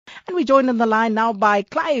we're joined on the line now by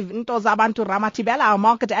Clive Ntozabantu Ramathibela, our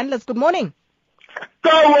market analyst. Good morning. Go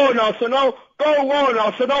on, Arsenal. Go on,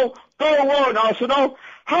 Arsenal. Go on, Arsenal.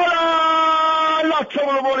 Hello!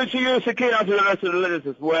 Tomorrow morning to you, Sakina, to the rest of the listeners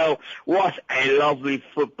as well. What a lovely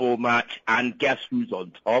football match. And guess who's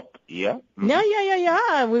on top? Yeah?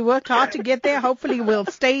 Yeah. We worked hard to get there. Hopefully we'll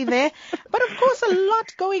stay there. But of course, a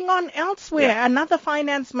lot going on elsewhere. Yeah. Another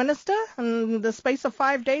finance minister in the space of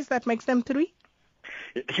 5 days. That makes them 3.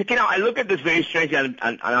 Shakina, I look at this very strangely, and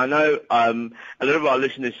I know a lot of our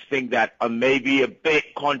listeners think that maybe a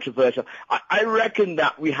bit controversial. I reckon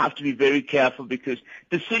that we have to be very careful because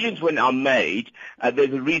decisions when are made,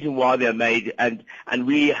 there's a reason why they're made, and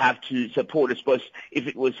we have to support, I suppose, if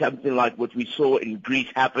it was something like what we saw in Greece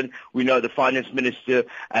happen. We know the finance minister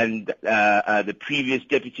and the previous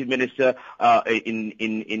deputy minister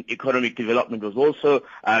in economic development was also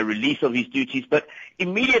released of his duties, but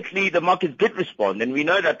immediately the markets did respond, and we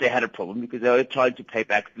know that they had a problem because they were trying to pay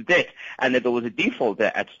back the debt and that there was a default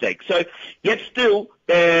there at stake. So, yet still,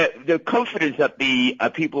 the confidence that the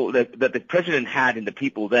people, that the president had in the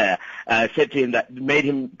people there said to him that made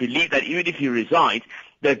him believe that even if he resigned,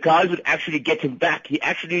 the guys would actually get him back. He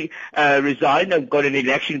actually resigned and got an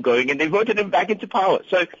election going, and they voted him back into power.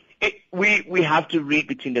 So we have to read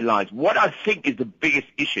between the lines. What I think is the biggest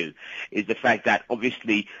issue is the fact that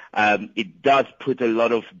obviously it does put a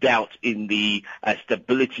lot of doubt in the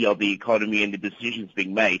stability of the economy and the decisions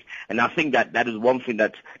being made. And I think that is one thing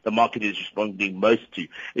that the market is responding most to.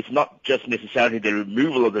 It's not just necessarily the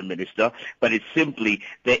removal of the minister, but it's simply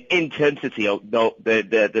the intensity of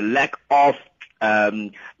the lack of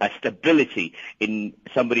stability in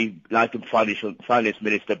somebody like a finance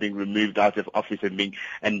minister being removed out of office and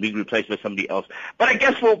being replaced by somebody else. But I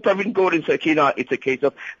guess for Pravin Gordhan Sakina, it's a case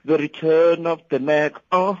of the return of the Mac.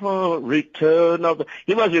 Return of the...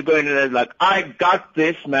 He must be going in there like, I got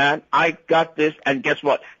this, man. I got this. And guess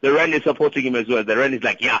what? The Rand is supporting him as well. The Rand is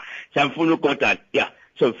like, yeah, Samfunu Kotan. Yeah.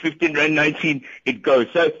 So 15 Rand 19, it goes.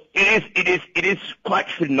 So it is quite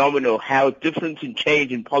phenomenal how difference in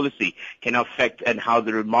change in policy can affect and how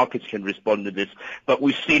the markets can respond to this. But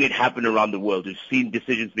we've seen it happen around the world. We've seen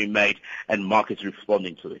decisions being made and markets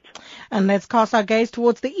responding to it. And let's cast our gaze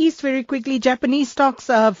towards the east very quickly. Japanese stocks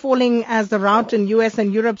are falling as the rout in US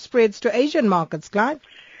and Europe spreads to Asian markets. Clive?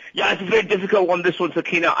 Yeah, it's a very difficult one, this one,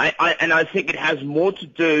 Sakina. And I think it has more to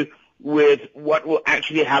do with what will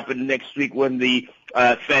actually happen next week when the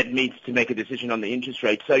Fed meets to make a decision on the interest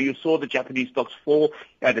rate. So you saw the Japanese stocks fall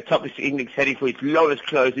at the top of the index heading for its lowest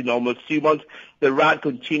close in almost 2 months. The rout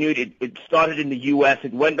continued. It started in the US,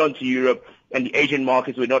 it went on to Europe, and the Asian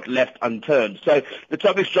markets were not left unturned. So the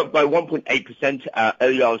TOPIX dropped by 1.8%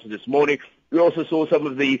 early hours this morning. We also saw some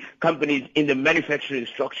of the companies in the manufacturing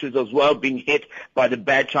structures as well being hit by the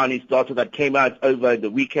bad Chinese data that came out over the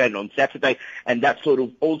weekend on Saturday, and that sort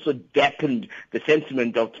of also dampened the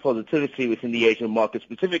sentiment of positivity within the Asian market,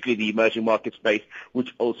 specifically the emerging market space,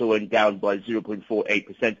 which also went down by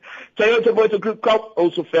 0.48%. Toyota Motor Group Corp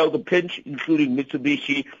also felt a pinch, including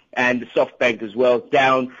Mitsubishi and SoftBank as well,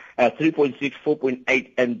 down 3.6,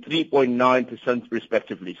 4.8, and 3.9%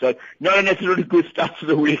 respectively. So not a necessarily good start to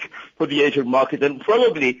the week for the Asian market, and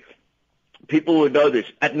probably people will know this.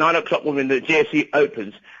 At 9 o'clock when the JSE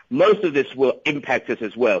opens, most of this will impact us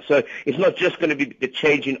as well. So it's not just going to be the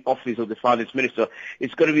change in office of the finance minister.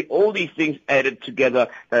 It's going to be all these things added together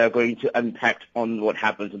that are going to impact on what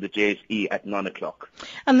happens on the JSE at 9 o'clock.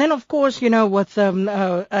 And then, of course, with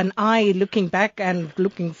an eye looking back and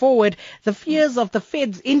looking forward, the fears of the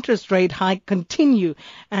Fed's interest rate hike continue,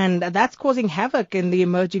 and that's causing havoc in the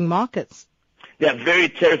emerging markets. Yeah, very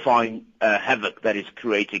terrifying havoc that is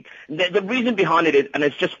creating. The reason behind it is, and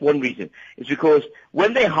it's just one reason, is because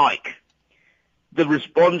when they hike, the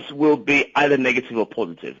response will be either negative or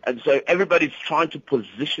positive. And so everybody's trying to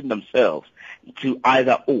position themselves to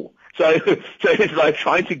either or. So it's like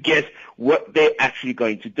trying to guess what they're actually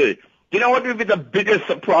going to do. Do you know what would be the biggest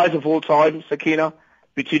surprise of all time, Sakina,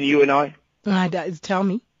 between you and I? Tell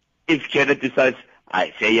me. If Janet decides,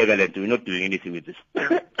 I say you're going to do, not doing anything with this.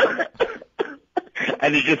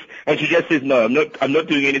 And she just says, no, I'm not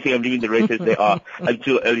doing anything. I'm leaving the rates as they are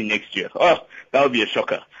until early next year. Oh, that would be a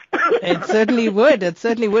shocker. It certainly would. It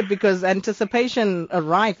certainly would, because anticipation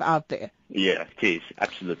arrive out there. Yeah, it is.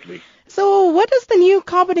 Absolutely. So what does the new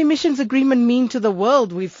carbon emissions agreement mean to the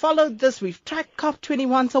world? We've followed this. We've tracked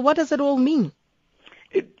COP21. So what does it all mean?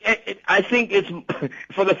 I think it's,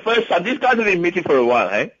 for the first time, these guys have been meeting for a while,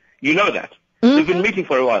 hey? You know that. Mm-hmm. They've been meeting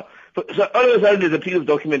for a while. So all of a sudden there's a piece of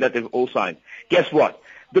document that they've all signed. Guess what?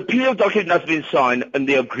 the PO document that's been signed and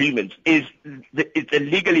the agreement it's a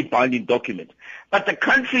legally binding document. But the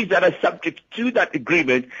countries that are subject to that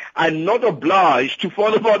agreement are not obliged to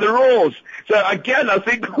follow by the rules. So again, I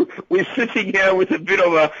think we're sitting here with a bit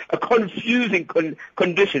of a confusing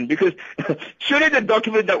condition, because shouldn't the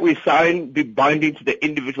document that we sign be binding to the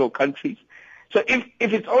individual countries? So if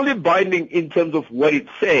it's only binding in terms of what it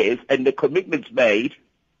says and the commitments made,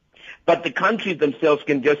 but the countries themselves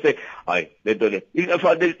can just say, they don't it.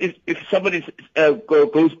 If somebody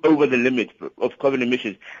goes over the limit of carbon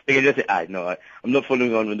emissions, they can just say, no, I'm not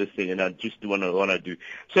following on with this thing, and I just do what I want to do.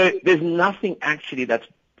 So there's nothing actually that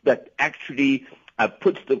actually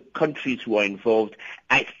puts the countries who are involved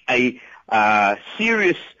at a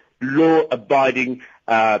serious law-abiding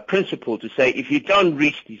principle to say, if you don't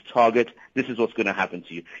reach these targets, this is what's going to happen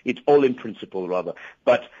to you. It's all in principle, rather.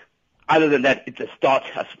 But other than that, it's a start,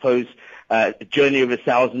 I suppose. A journey of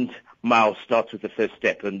 1,000 miles starts with the first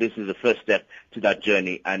step, and this is the first step to that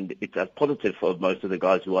journey, and it's a positive for most of the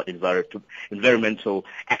guys who are environmental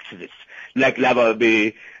activists, like Lava,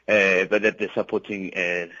 but that they're supporting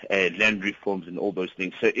land reforms and all those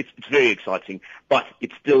things. So it's very exciting, but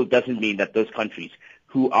it still doesn't mean that those countries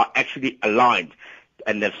who are actually aligned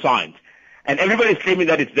and they've signed, and everybody's claiming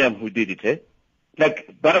that it's them who did it, eh?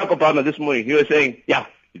 Like Barack Obama this morning, he was saying, yeah,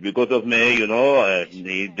 because of me,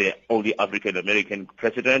 the only African-American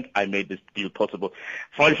president, I made this deal possible.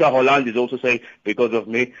 François Hollande is also saying, because of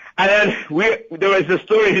me. And then there was a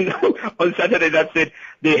story on Saturday that said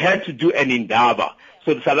they had to do an indaba.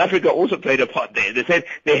 So South Africa also played a part there. They said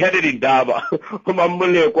they had an indaba.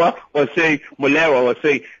 Mulekwa was saying, Mulewa was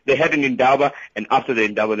saying they had an indaba, and after the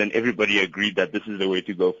indaba, then everybody agreed that this is the way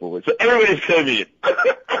to go forward. So everybody's claiming it.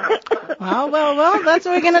 Well, that's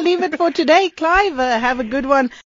where we're going to leave it for today. Clive, have a good one.